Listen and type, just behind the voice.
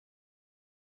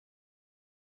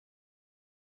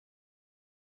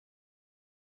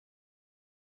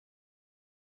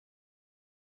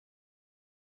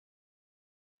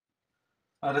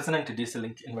A resonant DC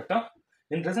link inverter.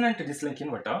 In resonant DC link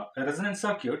inverter, a resonant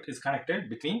circuit is connected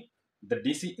between the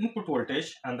DC input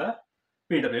voltage and the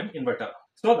PWM inverter,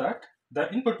 so that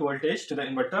the input voltage to the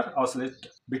inverter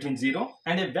oscillates between 0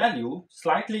 and a value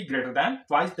slightly greater than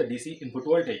twice the DC input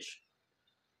voltage.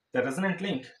 The resonant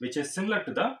link, which is similar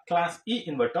to the class E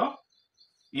inverter,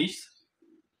 is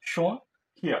shown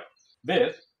here,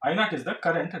 where I0 is the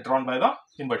current drawn by the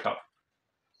inverter.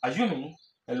 Assuming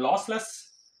a lossless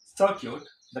circuit,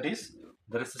 that is,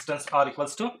 the resistance R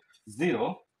equals to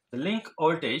 0, the link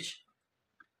voltage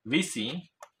Vc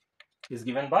is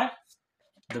given by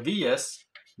the Vs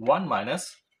 1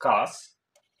 minus cos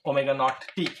omega naught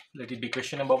t. Let it be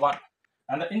equation number 1.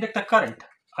 And the inductor current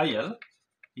IL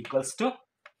equals to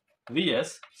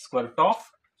Vs square root of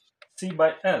C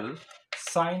by L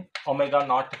sine omega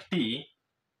naught t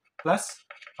plus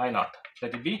I0.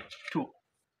 Let it be 2.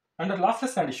 Under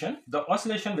lossless condition, the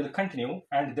oscillation will continue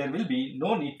and there will be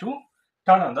no need to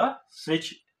turn on the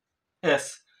switch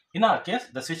S. In our case,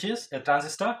 the switch is a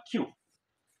transistor Q.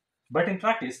 But in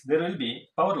practice, there will be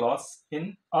power loss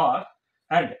in R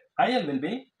and IL will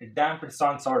be a damped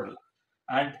sinusoidal.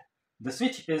 And the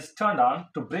switch is turned on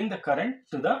to bring the current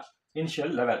to the initial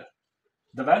level.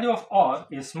 The value of R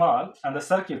is small and the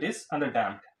circuit is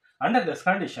underdamped. Under these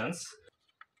conditions,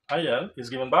 IL is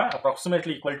given by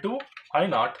approximately equal to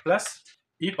I0 plus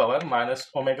e power minus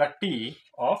omega t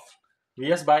of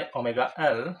Vs by omega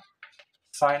L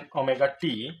sine omega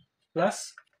t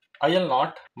plus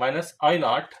IL0 minus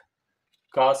I0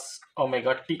 cos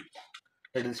omega t.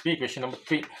 That is equation number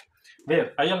 3,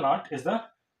 where IL0 is the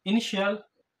initial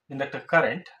inductor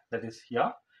current, that is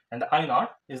here, and I0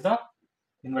 is the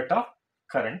inverter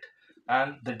current,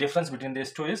 and the difference between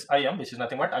these two is Im, which is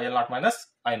nothing but IL0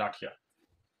 minus I0 here.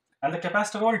 And the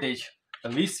capacitor voltage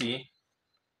Vc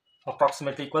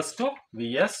approximately equals to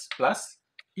Vs plus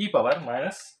e power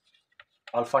minus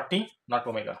alpha t, not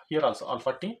omega, here also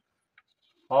alpha t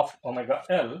of omega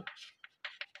L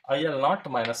IL0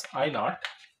 minus I0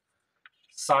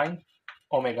 sine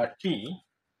omega t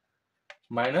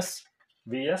minus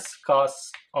Vs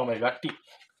cos omega t.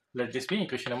 Let this be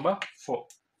equation number 4.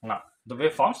 Now, the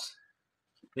waveforms.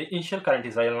 The initial current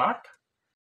is IL0.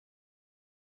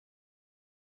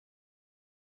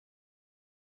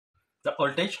 The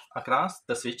voltage across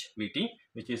the switch Vt,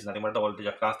 which is nothing but the voltage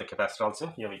across the capacitor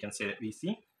also. Here we can say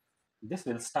Vc. This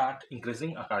will start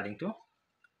increasing according to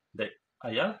the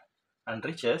IL and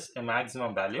reaches a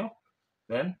maximum value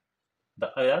when the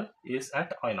IL is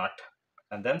at I0,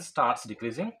 and then starts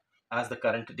decreasing as the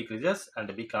current decreases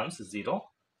and becomes 0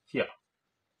 here.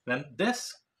 When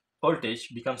this voltage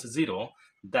becomes 0,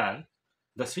 then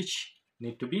the switch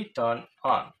need to be turned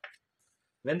on.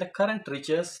 When the current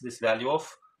reaches this value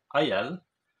of IL,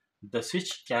 the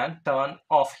switch can turn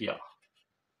off here,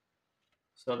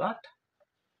 so that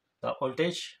the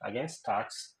voltage again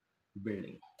starts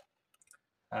building,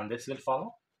 and this will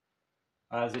follow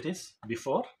as it is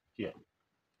before here.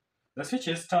 The switch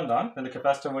is turned on when the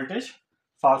capacitor voltage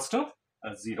falls to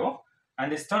 0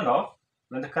 and is turned off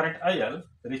when the current IL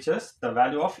reaches the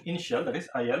value of initial, that is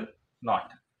IL0.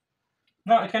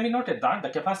 Now it can be noted that the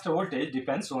capacitor voltage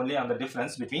depends only on the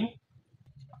difference between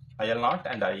IL0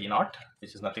 and I0,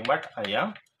 which is nothing but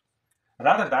Im,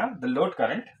 rather than the load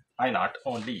current I0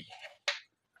 only.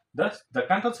 Thus, the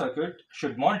control circuit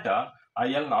should monitor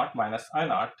IL0 minus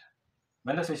I0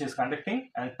 when the switch is conducting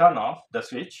and turn off the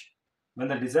switch when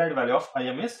the desired value of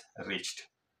Im is reached.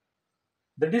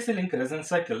 The DC link resonance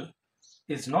cycle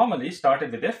is normally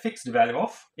started with a fixed value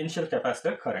of initial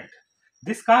capacitor current.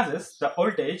 This causes the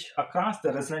voltage across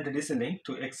the resonant DC link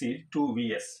to exceed 2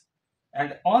 Vs.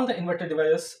 And all the inverter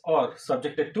devices are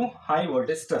subjected to high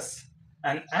voltage stress.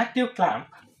 An active clamp,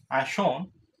 as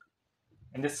shown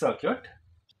in this circuit,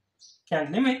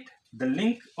 can limit the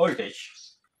link voltage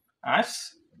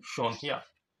as shown here.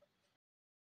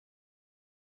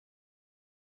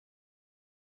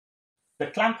 The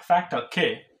clamp factor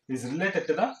K is related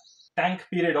to the tank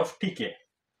period of Tk,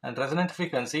 and resonant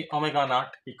frequency omega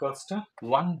naught equals to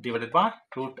 1 divided by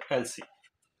root Lc,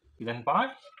 given by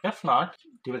F naught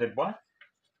divided by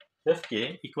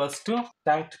Fk equals to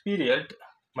tank period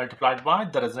multiplied by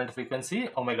the resonant frequency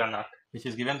omega naught, which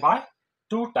is given by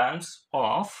 2 times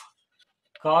of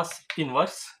cos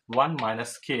inverse 1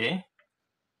 minus k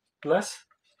plus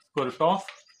square root of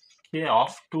k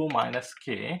of 2 minus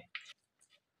k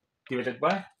divided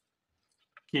by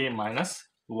k minus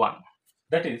 1.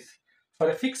 That is, for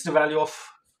a fixed value of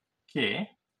k,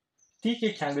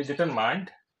 Tk can be determined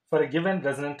for a given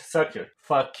resonant circuit.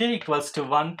 For k equals to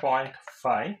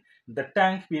 1.5, the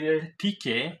tank period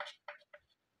Tk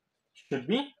should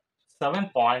be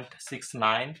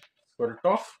 7.69 square square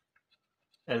root of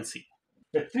LC.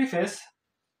 A three-phase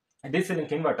DC link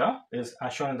inverter is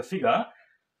as shown in the figure.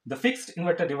 The fixed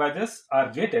inverter devices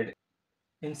are gated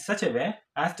in such a way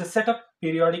as to set up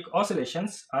periodic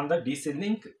oscillations on the DC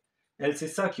link LC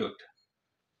circuit.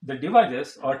 The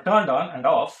devices are turned on and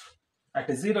off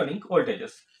at zero link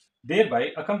voltages, thereby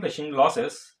accomplishing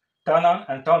losses turn on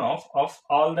and turn off of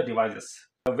all the devices.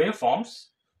 The waveforms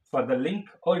for the link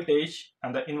voltage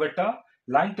and the inverter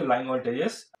line-to-line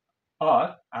voltages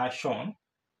are as shown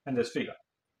in this figure.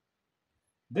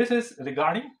 This is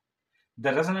regarding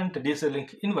the resonant DC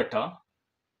link inverter.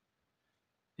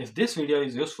 If this video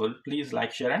is useful, please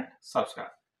like, share and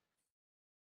subscribe.